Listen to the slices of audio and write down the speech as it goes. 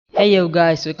Hey yo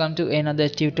guys, welcome to another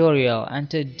tutorial, and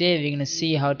today we're gonna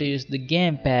see how to use the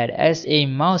gamepad as a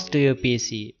mouse to your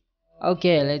PC.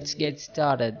 Okay, let's get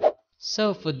started.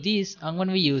 So for this, I'm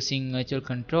gonna be using virtual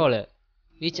controller,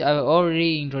 which I've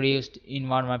already introduced in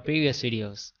one of my previous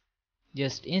videos.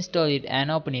 Just install it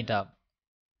and open it up.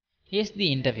 Here's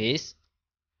the interface.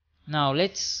 Now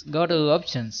let's go to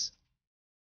options.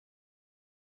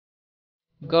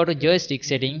 Go to joystick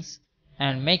settings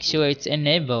and make sure it's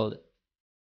enabled.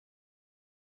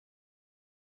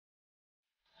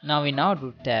 Now in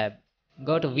Output tab,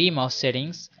 go to VMouse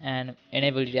settings and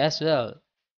enable it as well.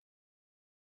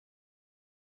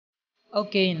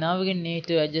 Okay, now we need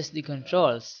to adjust the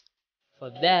controls.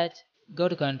 For that, go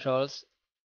to controls.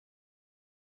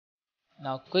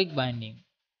 Now quick binding.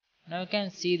 Now you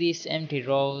can see these empty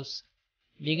rows.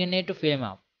 We're gonna need to fill them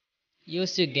up.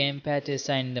 Use your gamepad to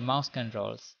assign the mouse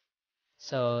controls.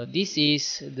 So this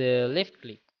is the left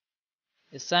click.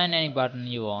 Assign any button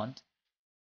you want.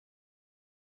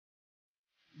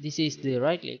 This is the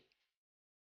right click.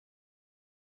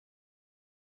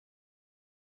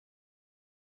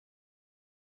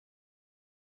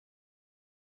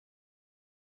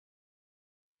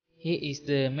 Here is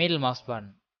the middle mouse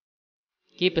button.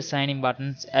 Keep assigning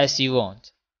buttons as you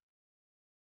want.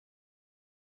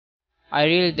 I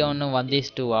really don't know what these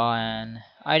two are and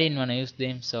I didn't want to use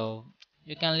them, so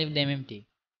you can leave them empty.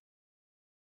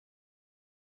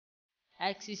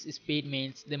 Axis speed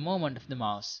means the movement of the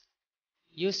mouse.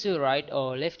 Use your right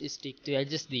or left stick to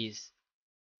adjust these.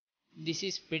 This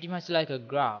is pretty much like a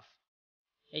graph.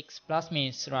 X plus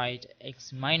means right,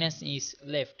 X minus is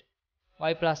left,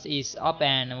 Y plus is up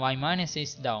and Y minus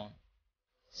is down.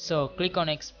 So click on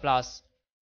X plus.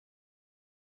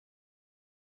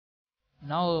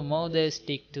 Now move the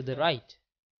stick to the right.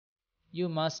 You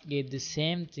must get the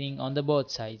same thing on the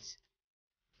both sides.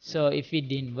 So if it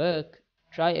didn't work,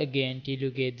 try again till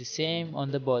you get the same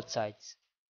on the both sides.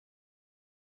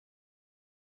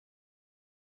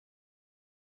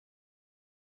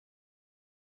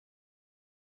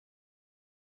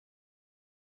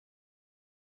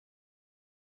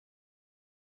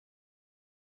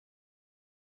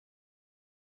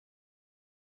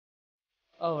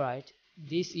 Alright,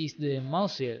 this is the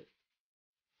mouse wheel.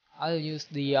 I'll use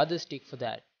the other stick for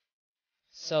that.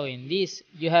 So in this,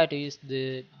 you have to use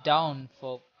the down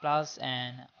for plus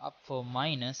and up for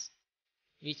minus,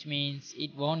 which means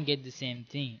it won't get the same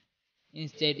thing.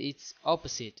 Instead, it's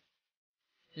opposite.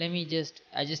 Let me just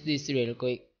adjust this real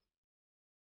quick.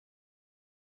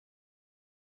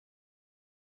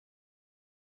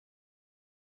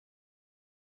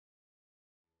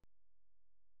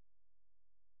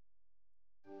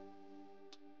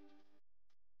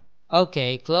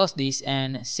 Okay, close this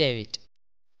and save it.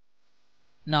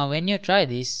 Now when you try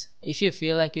this, if you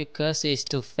feel like your cursor is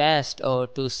too fast or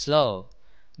too slow,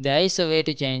 there is a way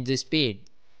to change the speed.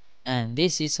 And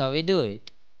this is how we do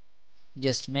it.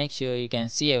 Just make sure you can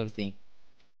see everything.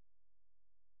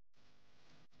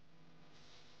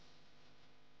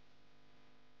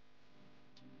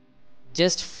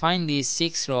 Just find these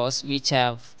 6 rows which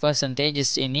have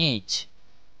percentages in each.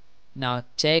 Now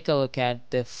take a look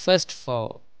at the first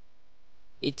 4.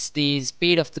 It's the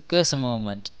speed of the cursor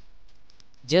movement.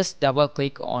 Just double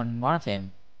click on one of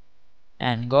them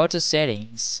and go to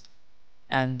settings,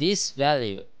 and this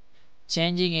value,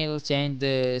 changing it will change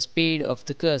the speed of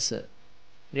the cursor.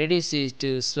 Reduce it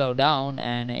to slow down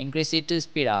and increase it to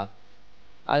speed up.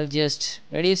 I'll just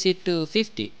reduce it to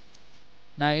 50.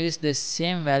 Now use the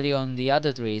same value on the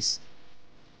other trees.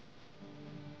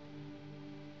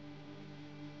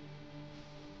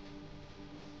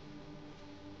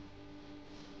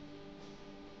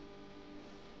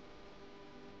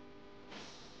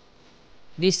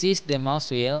 This is the mouse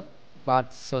wheel,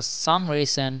 but for some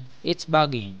reason it's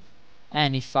bugging.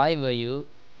 And if I were you,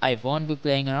 I won't be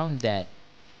playing around with that.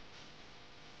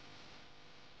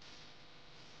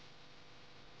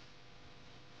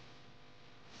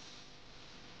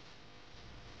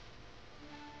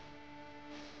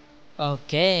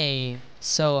 Okay,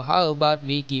 so how about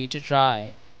we give it a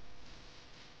try?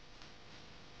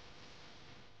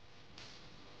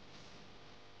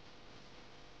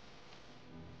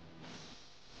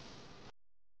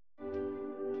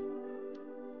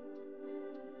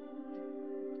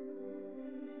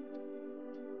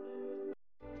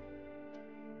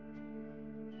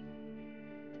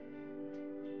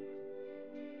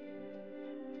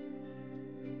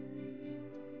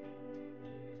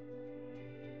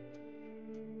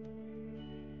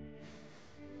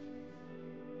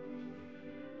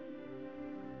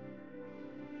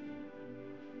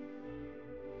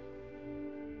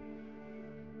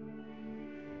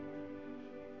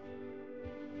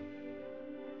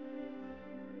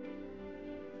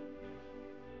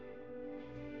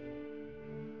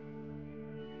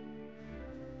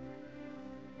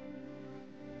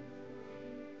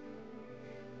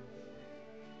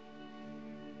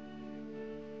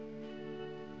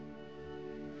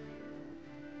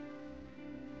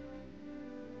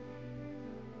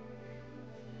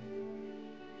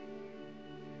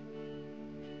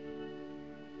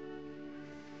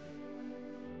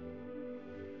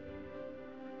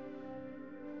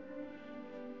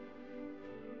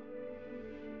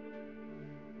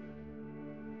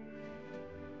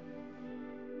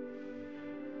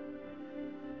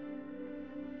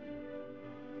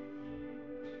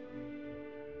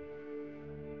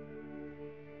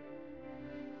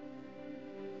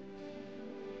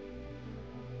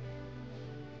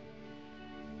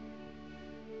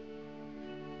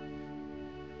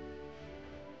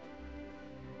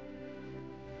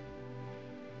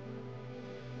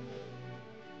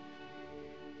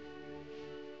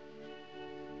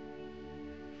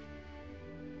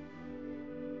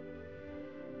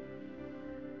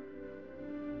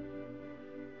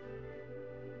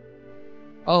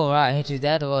 Alright,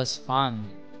 that was fun.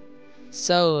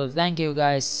 So thank you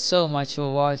guys so much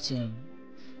for watching.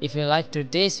 If you liked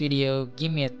today's video,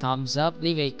 give me a thumbs up,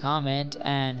 leave a comment,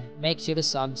 and make sure to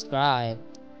subscribe.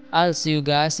 I'll see you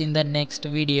guys in the next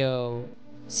video.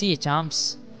 See you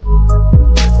chumps.